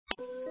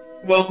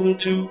Welcome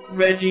to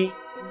Reggie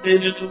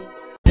Digital.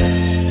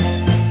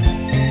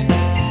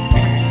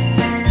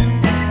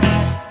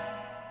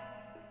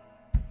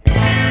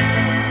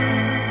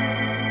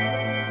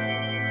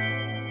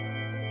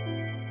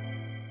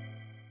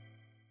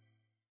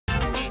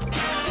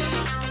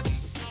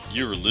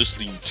 You're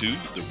listening to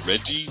the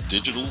Reggie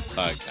Digital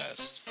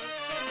Podcast.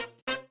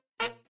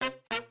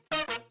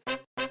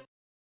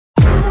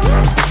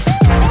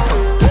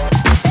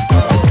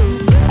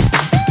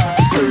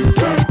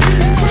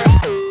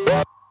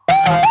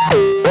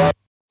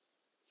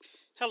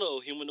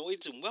 Hello,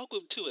 humanoids, and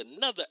welcome to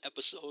another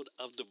episode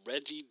of the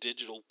Reggie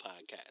Digital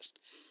Podcast.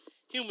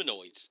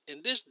 Humanoids,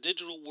 in this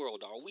digital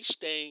world, are we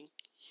staying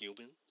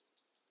human?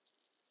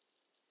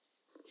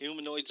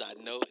 Humanoids, I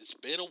know it's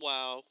been a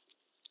while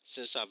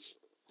since I've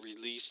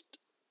released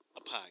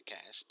a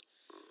podcast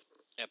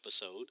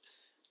episode.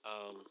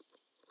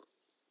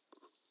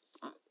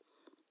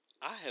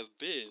 I have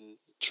been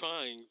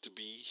trying to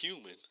be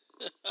human.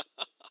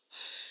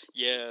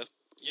 Yeah,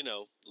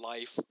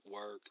 life,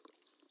 work,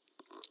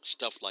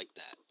 stuff like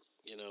that.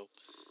 You know,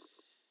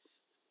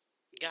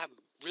 got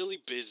really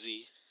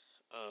busy,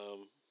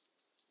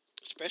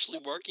 especially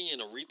working in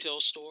a retail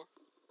store.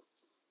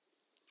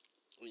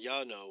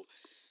 Y'all know,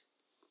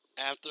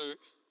 after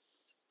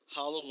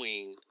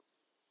Halloween,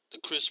 the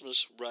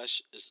Christmas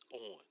rush is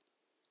on.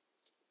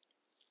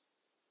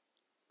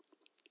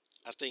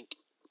 I think,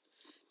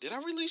 did I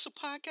release a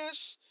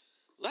podcast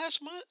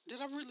last month?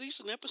 Did I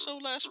release an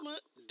episode last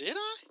month? Did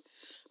I?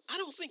 I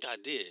don't think I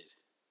did.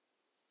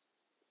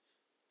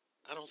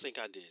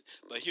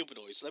 But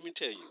humanoids, let me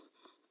tell you,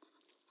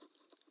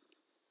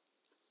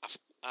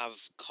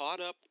 I've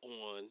caught up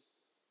on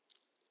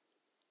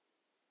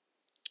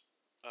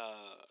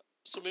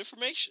some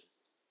information.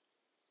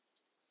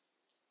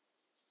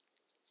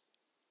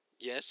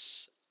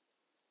 Yes,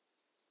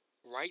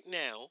 right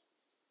now,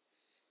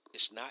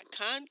 it's not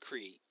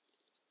concrete.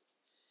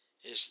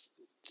 It's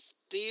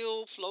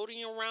still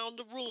floating around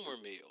the rumor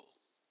mill.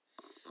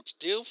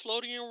 Still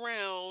floating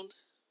around,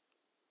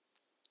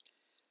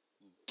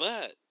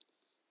 but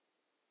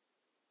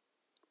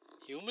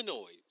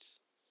humanoids.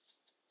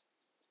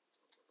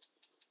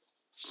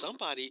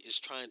 Somebody is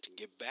trying to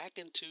get back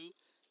into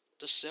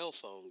the cell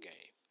phone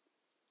game.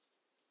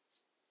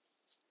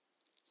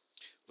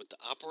 With the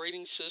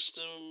operating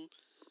system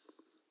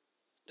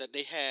that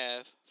they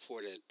have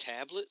for their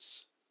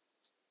tablets,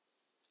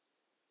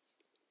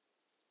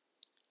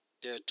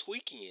 they're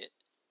tweaking it.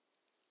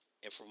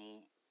 And from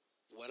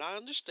what I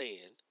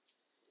understand,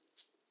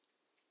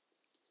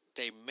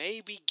 they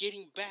may be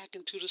getting back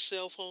into the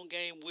cell phone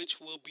game, which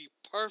will be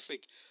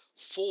perfect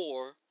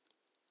for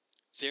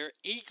their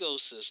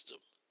ecosystem.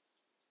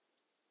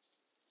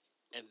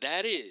 And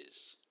that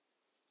is,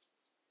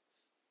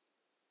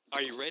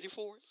 are you ready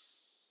for it?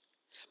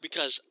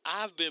 Because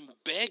I've been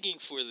begging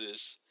for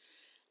this.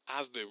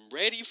 I've been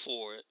ready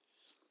for it.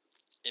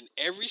 And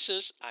ever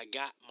since I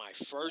got my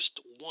first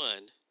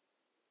one,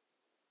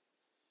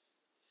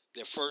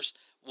 the first,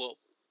 well,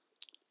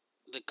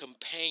 the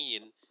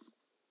companion,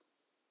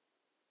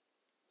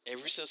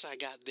 ever since I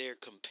got their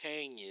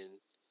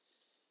companion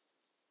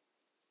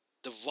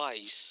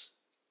device,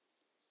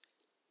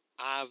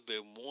 I've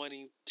been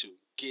wanting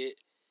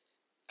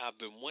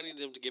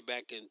them to get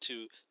back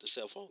into the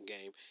cell phone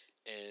game.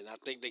 And I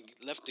think they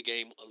left the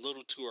game a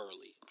little too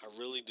early. I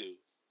really do.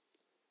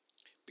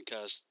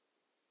 Because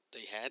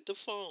they had the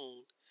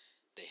phone,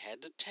 they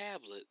had the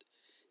tablet,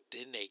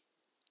 then they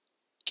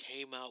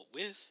came out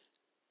with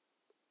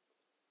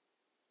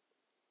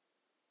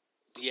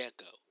the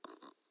Echo.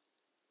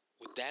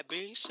 With that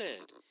being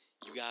said,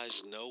 you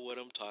guys know what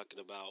I'm talking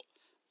about.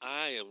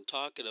 I am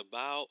talking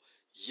about,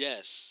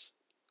 yes,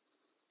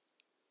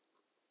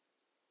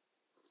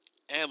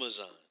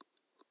 Amazon.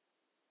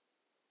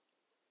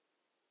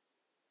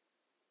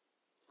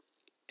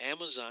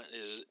 Amazon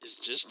is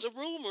just a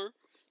rumor,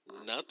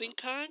 nothing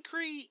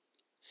concrete.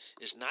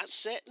 It's not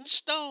set in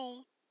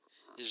stone.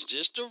 It's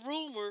just a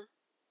rumor.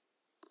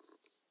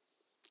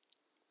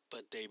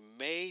 But they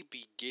may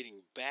be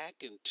getting back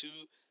into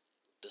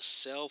the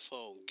cell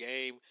phone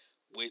game,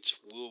 which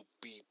will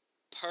be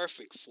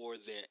perfect for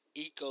their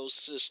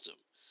ecosystem.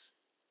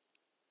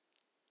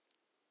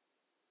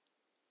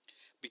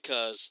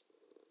 Because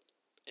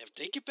if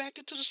they get back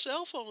into the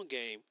cell phone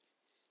game,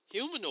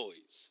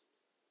 humanoids,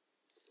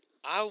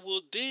 I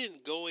will then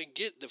go and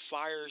get the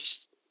Fire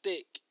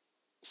Stick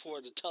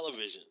for the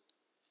television.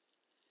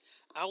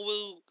 I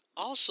will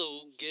also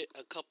get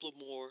a couple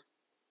more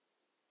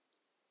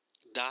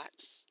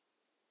dots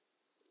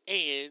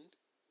and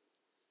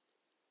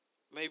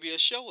maybe a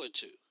show or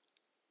two.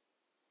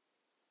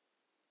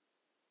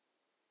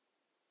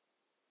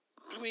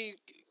 I mean,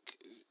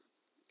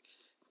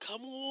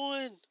 come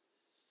on.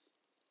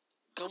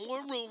 Come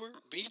on, rumor.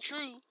 Be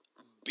true.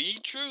 Be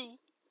true.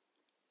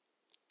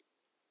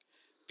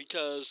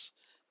 Because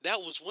that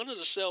was one of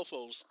the cell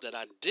phones that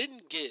I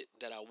didn't get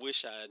that I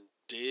wish I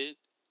did.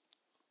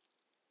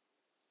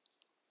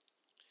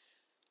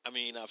 I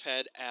mean, I've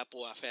had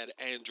Apple, I've had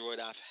Android,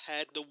 I've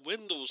had the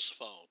Windows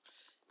phone.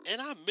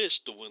 And I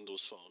missed the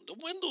Windows Phone. The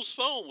Windows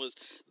Phone was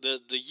the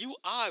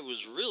UI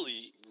was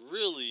really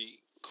really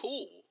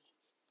cool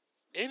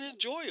and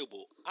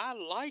enjoyable. I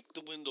like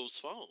the Windows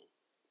Phone.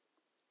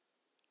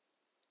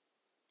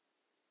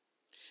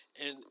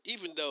 And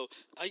even though,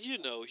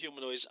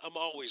 humanoids, I'm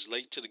always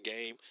late to the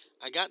game.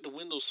 I got the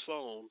Windows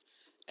Phone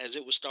as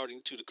it was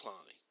starting to decline.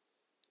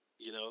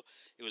 You know,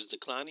 it was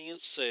declining in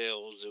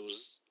sales. It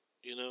was,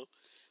 you know,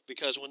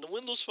 because when the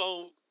Windows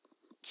Phone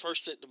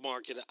first hit the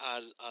market,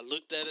 I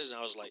looked at it and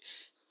I was like,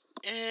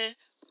 eh.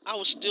 I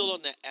was still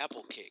on that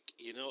Apple kick.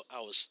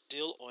 I was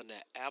still on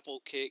that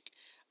Apple kick.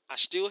 I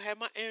still had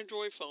my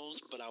Android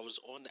phones, but I was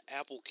on the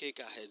Apple kick.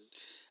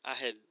 I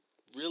had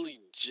really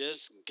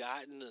just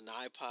gotten an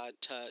iPod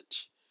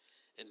Touch,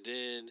 and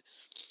then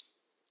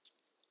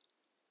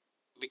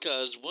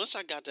because once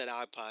I got that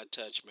iPod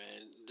Touch,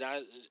 man,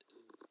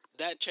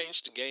 that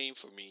changed the game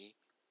for me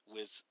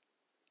with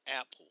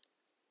Apple.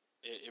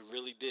 It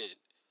really did.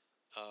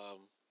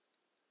 Um,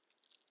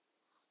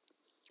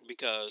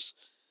 because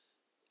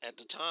at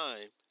the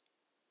time,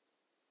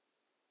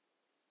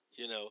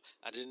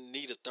 I didn't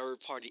need a third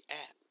party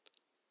app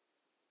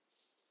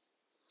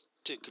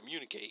to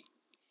communicate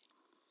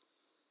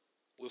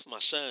with my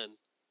son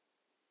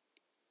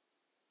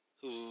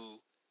who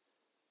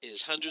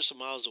is hundreds of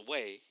miles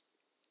away,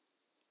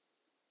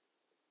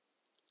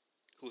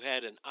 who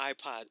had an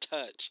iPod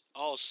Touch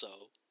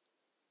also,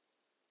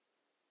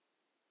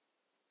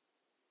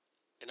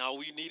 and all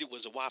we needed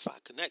was a Wi-Fi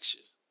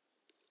connection.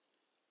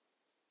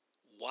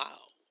 Wow.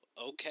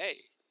 Okay,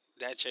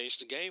 that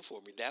changed the game for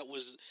me. That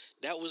was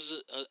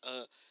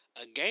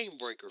a game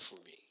breaker for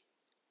me,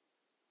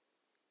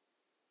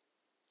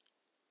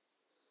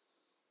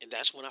 and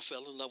that's when I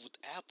fell in love with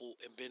Apple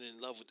and been in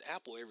love with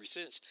Apple ever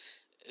since.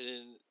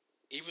 And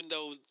even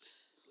though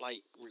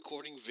like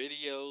recording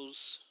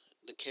videos,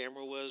 the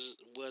camera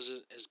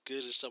wasn't as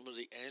good as some of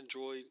the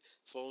Android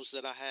phones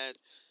that I had.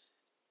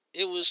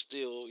 It was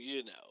still,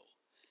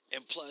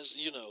 and plus,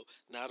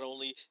 not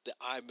only the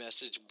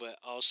iMessage but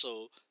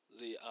also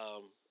the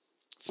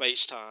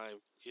FaceTime.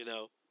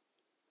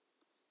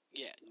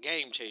 Yeah,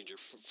 game changer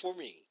for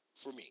me.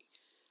 For me,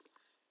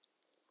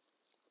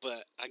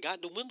 but I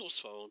got the Windows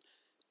Phone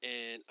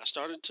and I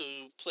started to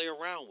play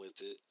around with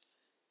it.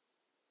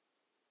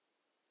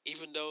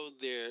 Even though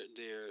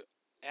their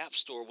app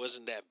store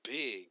wasn't that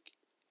big,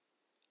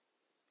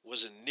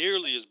 wasn't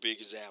nearly as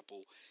big as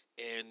Apple,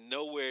 and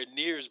nowhere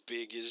near as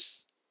big as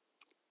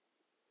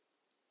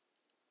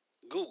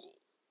Google.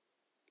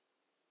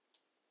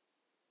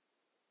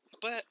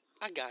 But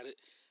I got it.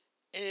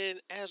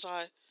 And as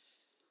I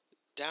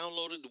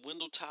downloaded the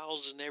window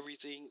tiles and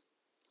everything,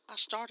 I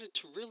started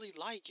to really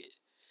like it.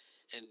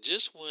 And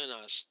just when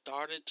I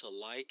started to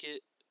like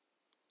it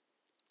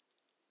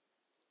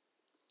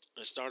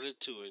and started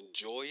to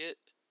enjoy it,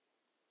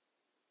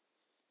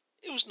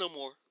 it was no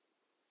more.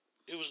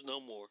 It was no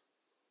more.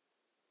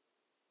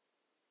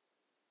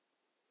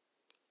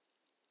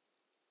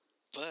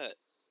 But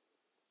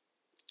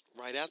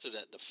right after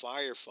that, the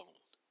Fire Phone.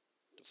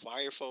 The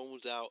Fire Phone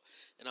was out,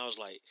 and I was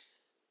like,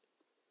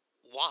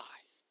 why?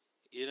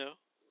 You know?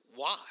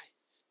 Why?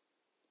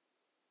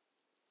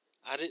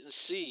 I didn't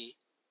see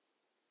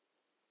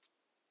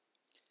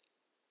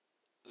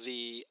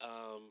the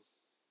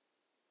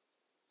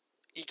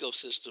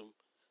ecosystem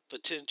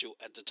potential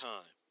at the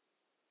time.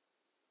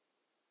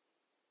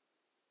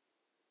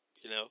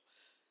 You know?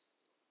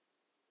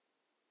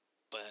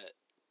 But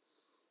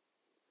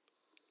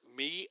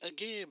me,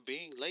 again,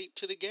 being late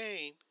to the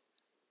game,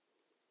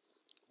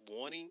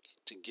 wanting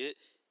to get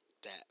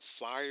that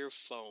Fire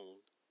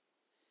Phone,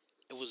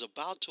 it was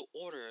about to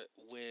order it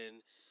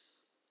when,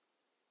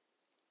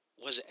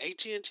 was it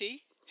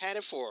AT&T? Had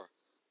it for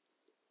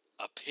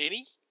a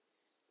penny?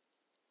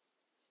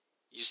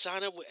 You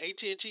sign up with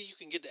AT&T, you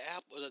can get the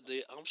app.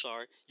 I'm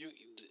sorry, you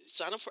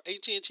sign up for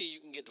AT&T, you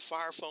can get the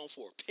Fire Phone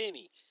for a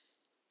penny.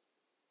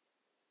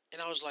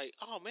 And I was like,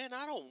 oh man,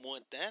 I don't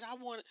want that. I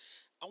want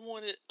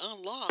it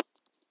unlocked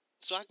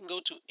so I can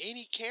go to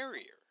any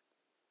carrier.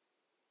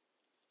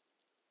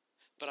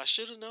 But I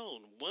should have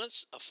known.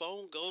 Once a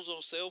phone goes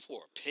on sale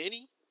for a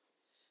penny,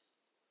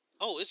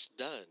 oh, it's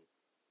done.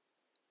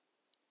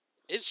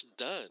 It's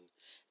done.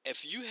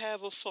 If you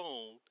have a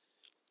phone,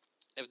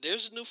 if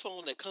there's a new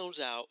phone that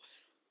comes out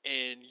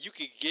and you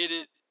can get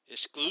it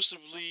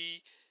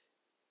exclusively,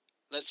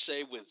 let's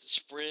say with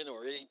Sprint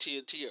or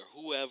AT&T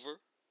or whoever,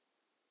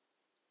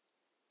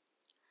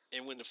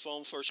 and when the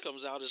phone first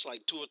comes out, it's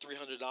like $200 or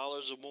 $300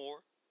 or more,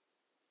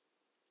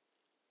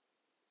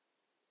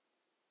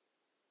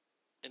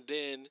 and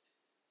then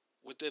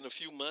within a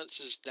few months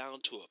it's down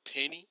to a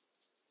penny.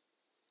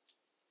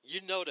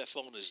 You know that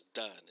phone is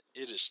done.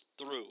 It is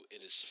through.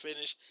 It is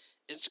finished.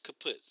 It's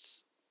kaput.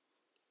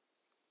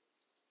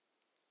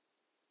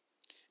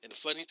 And the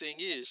funny thing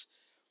is,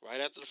 right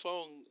after the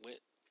phone went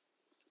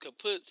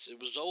kaput, it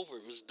was over.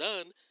 It was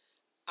done.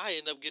 I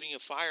ended up getting a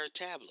Fire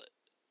tablet,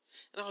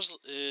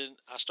 and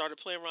I started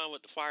playing around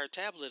with the Fire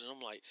tablet, and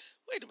I'm like,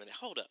 wait a minute,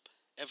 hold up.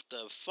 If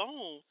the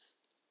phone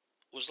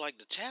was like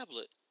the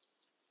tablet,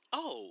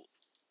 oh,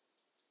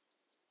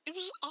 It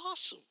was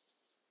awesome,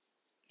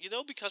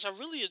 because I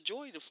really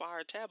enjoyed the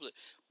Fire tablet.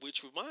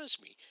 Which reminds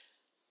me,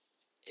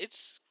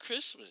 it's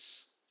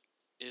Christmas,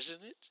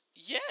 isn't it?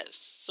 Yes.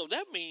 So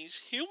that means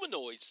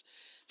humanoids.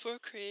 For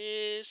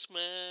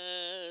Christmas,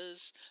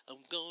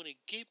 I'm gonna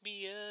give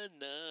me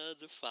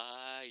another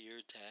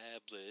Fire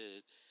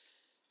tablet.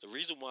 The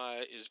reason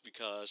why is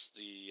because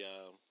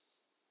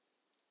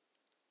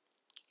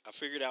I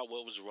figured out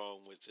what was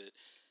wrong with it.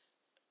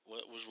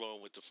 What was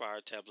wrong with the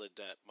Fire tablet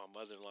that my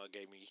mother-in-law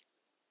gave me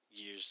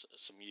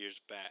some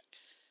years back.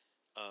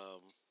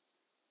 Um,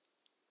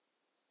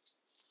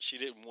 she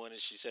didn't want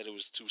it. She said it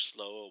was too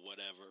slow or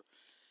whatever.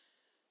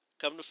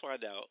 Come to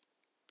find out,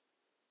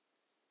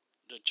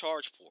 the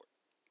charge port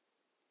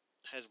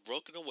has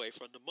broken away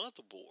from the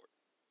motherboard.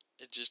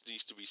 It just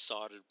needs to be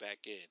soldered back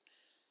in.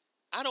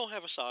 I don't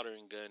have a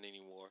soldering gun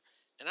anymore,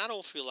 and I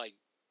don't feel like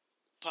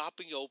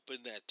popping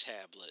open that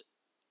tablet,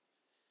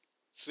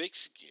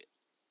 fixing it,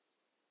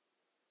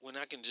 when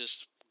I can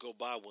just go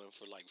buy one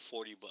for like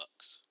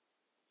 $40,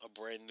 a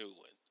brand new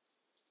one,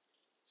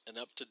 an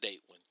up to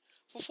date one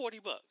for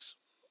 $40.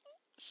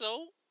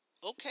 So,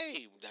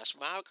 okay, that's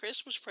my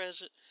Christmas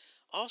present.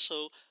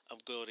 Also, I'm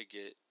going to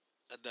get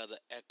another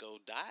Echo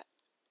Dot.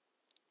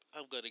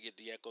 I'm going to get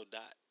the Echo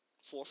Dot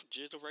fourth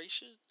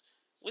generation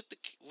with the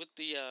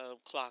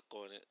clock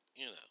on it.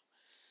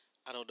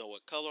 I don't know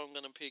what color I'm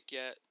going to pick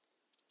yet.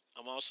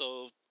 I'm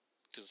also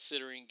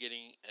considering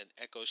getting an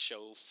Echo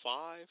Show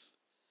 5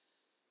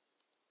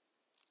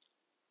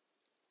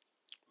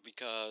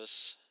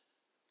 because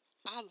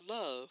I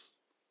love,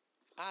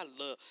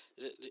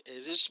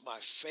 it is my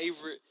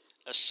favorite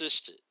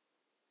assistant,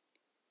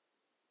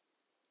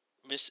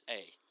 Miss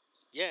A.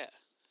 Yeah,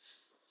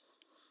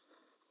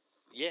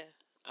 yeah.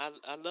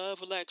 I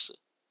love Alexa.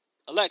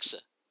 Alexa,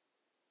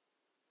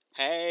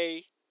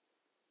 hey,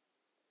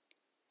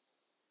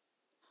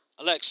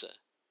 Alexa,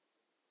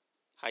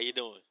 how you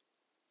doing?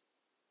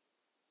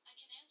 I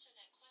can answer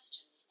that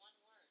question with one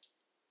word.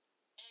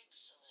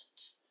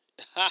 Excellent.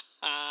 Ha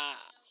ha.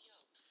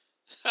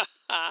 Ha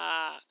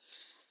ha.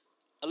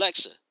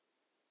 Alexa,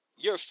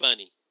 you're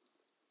funny.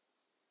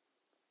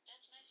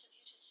 That's nice of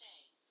you to say.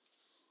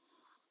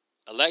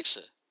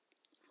 Alexa,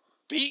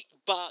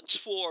 beatbox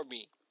for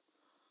me.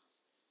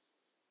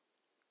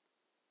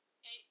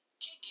 Hey,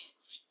 kick it.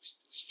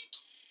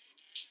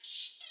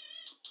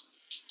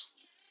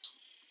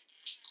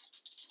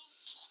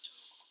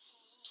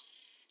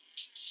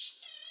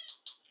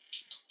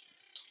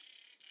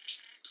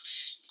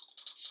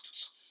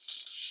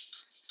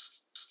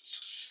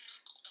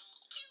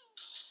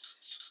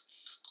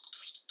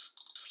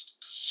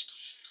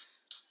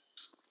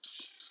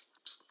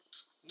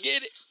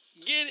 Get it,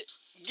 get it,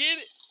 get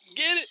it,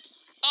 get it.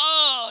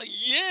 Oh,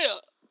 yeah.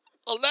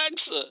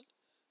 Alexa,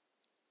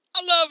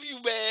 I love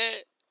you, man.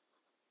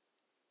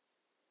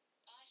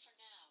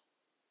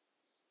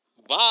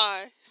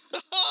 Bye.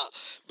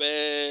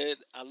 Man,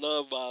 I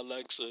love my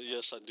Alexa.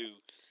 Yes, I do.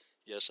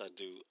 Yes, I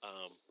do.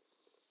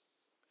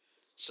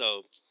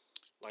 So,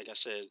 like I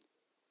said,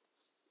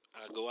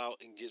 I go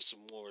out and get some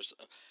more.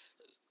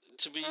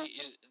 To me,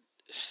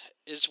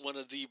 it's one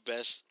of the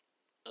best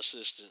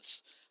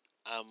assistants.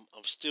 I'm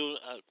still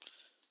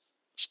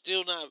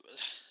not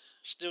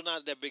still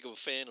not that big of a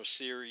fan of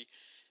Siri,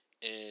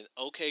 and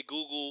OK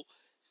Google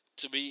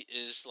to me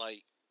is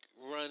like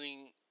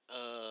running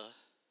a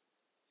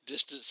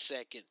distant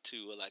second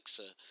to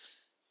Alexa,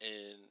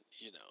 and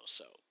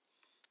so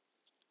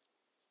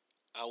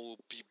I will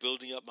be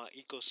building up my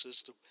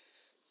ecosystem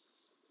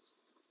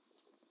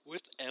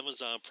with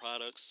Amazon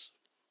products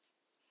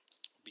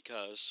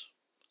because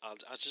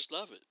I just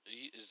love it.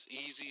 It's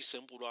easy,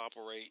 simple to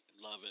operate.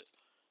 Love it,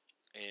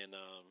 and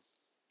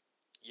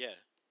yeah,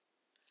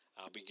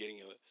 I'll be getting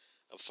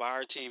a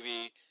Fire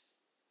TV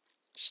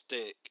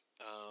stick.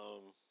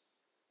 I'll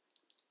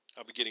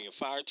be getting a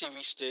Fire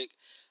TV stick.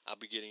 I'll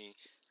be getting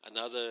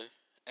another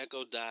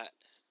Echo Dot,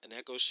 an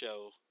Echo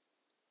Show,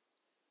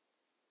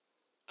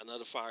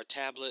 another Fire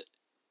tablet,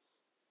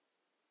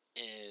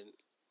 and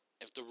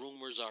if the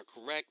rumors are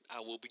correct,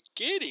 I will be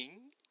getting,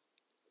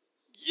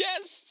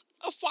 yes,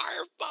 a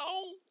Fire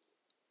phone.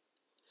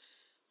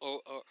 Or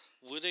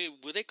would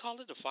they call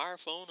it the Fire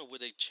phone, or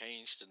would they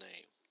change the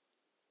name?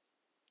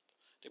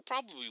 They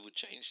probably would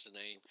change the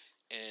name,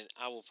 and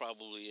I will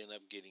probably end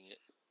up getting it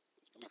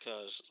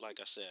because, like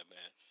I said,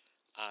 man,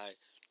 I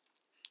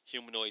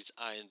humanoids.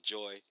 I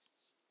enjoy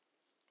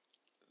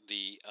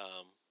the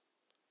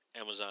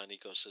Amazon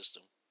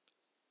ecosystem,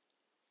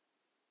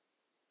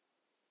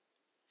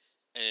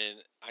 and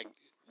I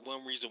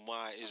one reason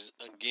why is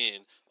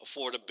again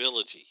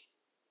affordability.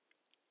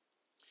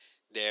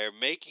 They're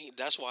making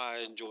That's why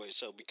I enjoy it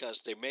so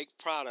because they make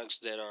products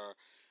that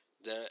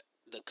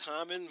the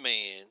common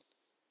man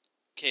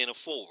can't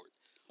afford,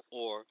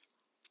 or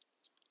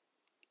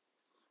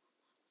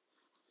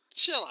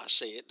shall I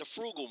say it, the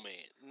frugal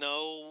man?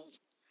 No,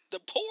 the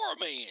poor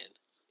man.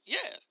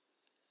 Yeah,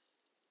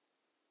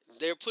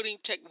 they're putting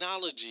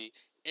technology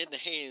in the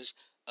hands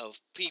of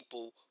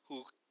people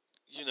who,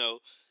 you know,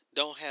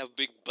 don't have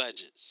big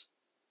budgets.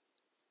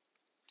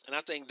 And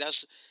I think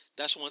that's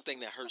one thing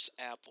that hurts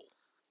Apple,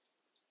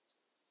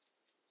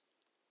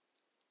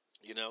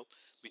 you know,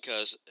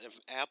 because if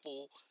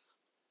Apple,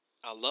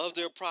 I love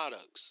their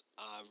products.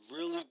 I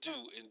really do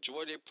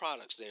enjoy their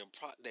products.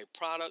 Their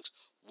products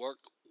work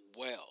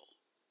well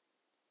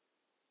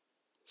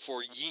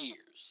for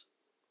years.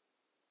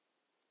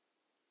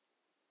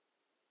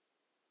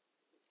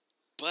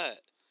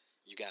 But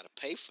you got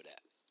to pay for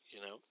that,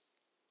 you know?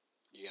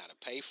 You got to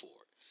pay for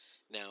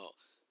it. Now,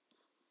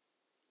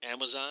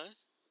 Amazon,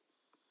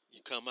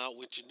 you come out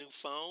with your new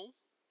phone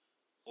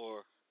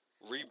or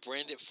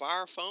rebranded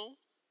Fire phone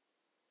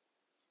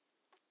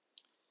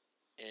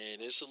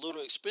and it's a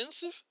little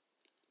expensive.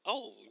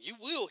 Oh, you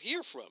will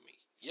hear from me.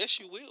 Yes,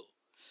 you will.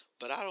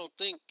 But I don't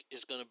think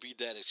it's going to be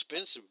that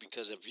expensive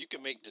because if you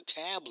can make the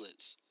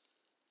tablets,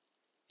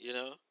 you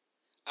know,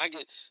 I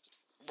get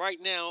right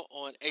now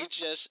on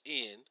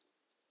HSN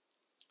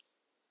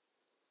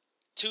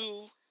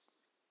two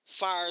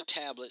Fire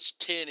tablets,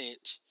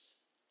 10-inch,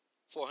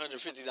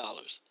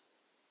 $450,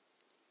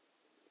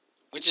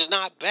 which is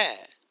not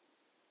bad.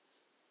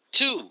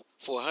 Two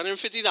for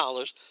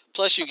 $150,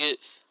 plus you get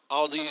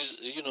all these,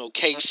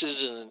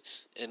 cases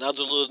and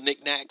other little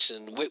knickknacks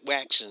and wit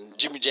whacks and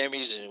jimmy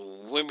jammies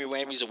and wimmy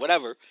whammies or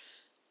whatever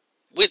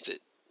with it.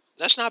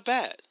 That's not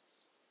bad.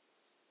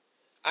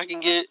 I can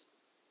get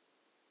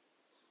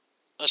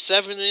a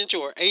 7-inch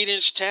or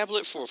 8-inch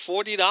tablet for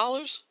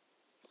 $40.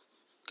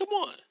 Come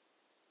on.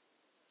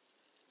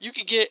 You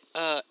could get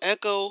a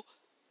Echo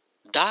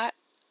Dot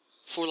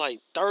for like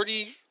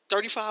 30,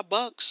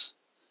 $35.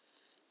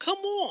 Come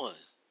on.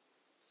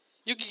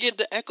 You can get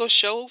the Echo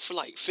Show for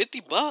like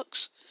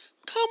 $50.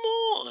 Come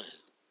on.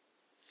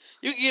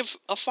 You can get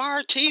a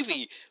Fire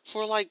TV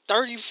for like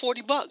 30,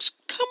 $40.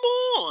 Come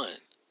on.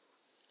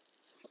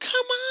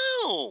 Come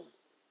on.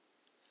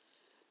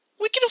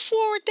 We can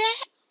afford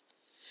that.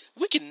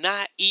 We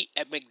cannot eat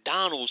at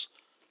McDonald's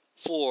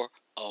for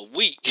a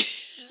week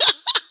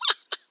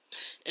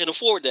and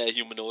afford that,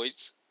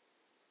 humanoids.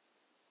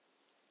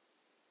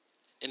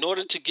 In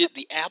order to get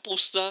the Apple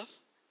stuff,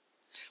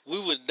 we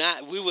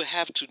would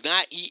have to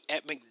not eat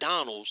at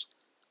McDonald's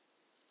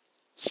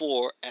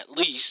for at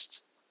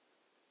least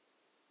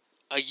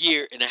a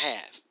year and a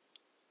half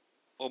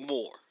or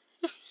more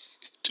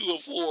to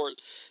afford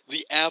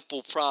the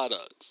Apple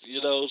products,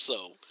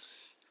 so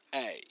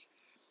hey,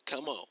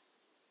 come on.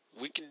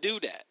 We can do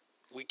that.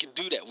 We can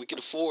do that. We can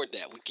afford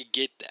that. We can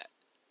get that.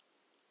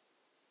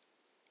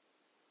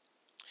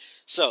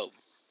 So,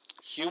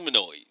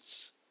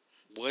 humanoids,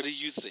 what do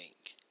you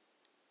think?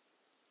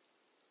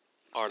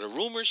 Are the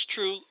rumors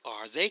true? Or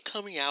are they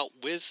coming out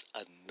with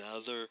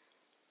another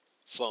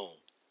phone?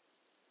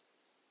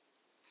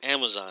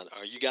 Amazon,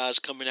 are you guys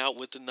coming out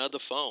with another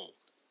phone?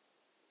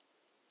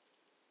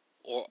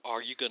 Or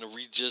are you going to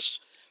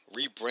just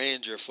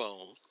rebrand your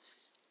phone,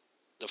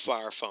 the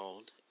Fire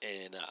phone,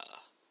 and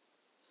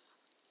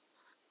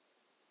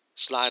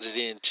slide it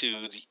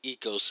into the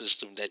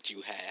ecosystem that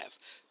you have,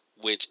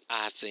 which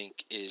I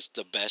think is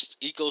the best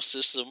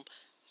ecosystem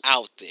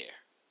out there?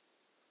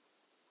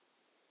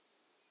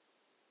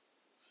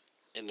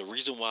 And the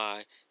reason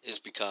why is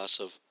because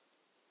of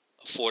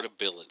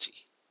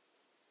affordability.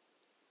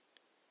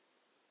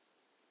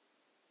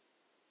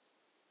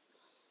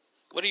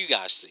 What do you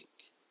guys think?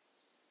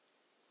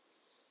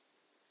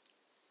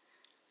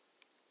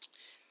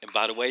 And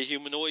by the way,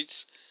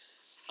 humanoids,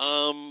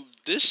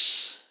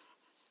 this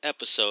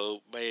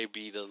episode may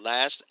be the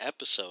last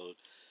episode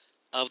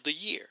of the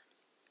year.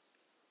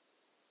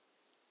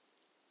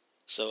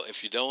 So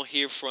if you don't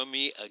hear from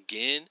me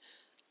again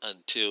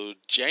until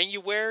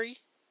January,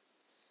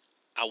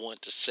 I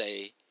want to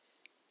say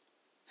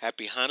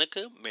Happy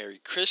Hanukkah, Merry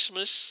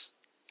Christmas,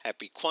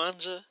 Happy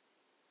Kwanzaa,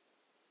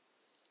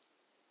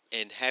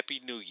 and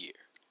Happy New Year.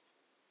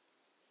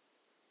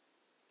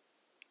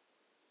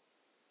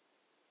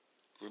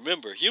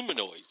 Remember,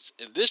 humanoids,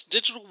 in this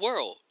digital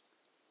world,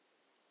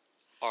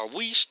 are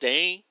we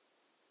staying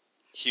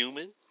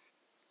human?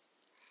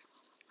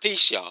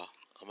 Peace, y'all.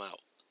 I'm out.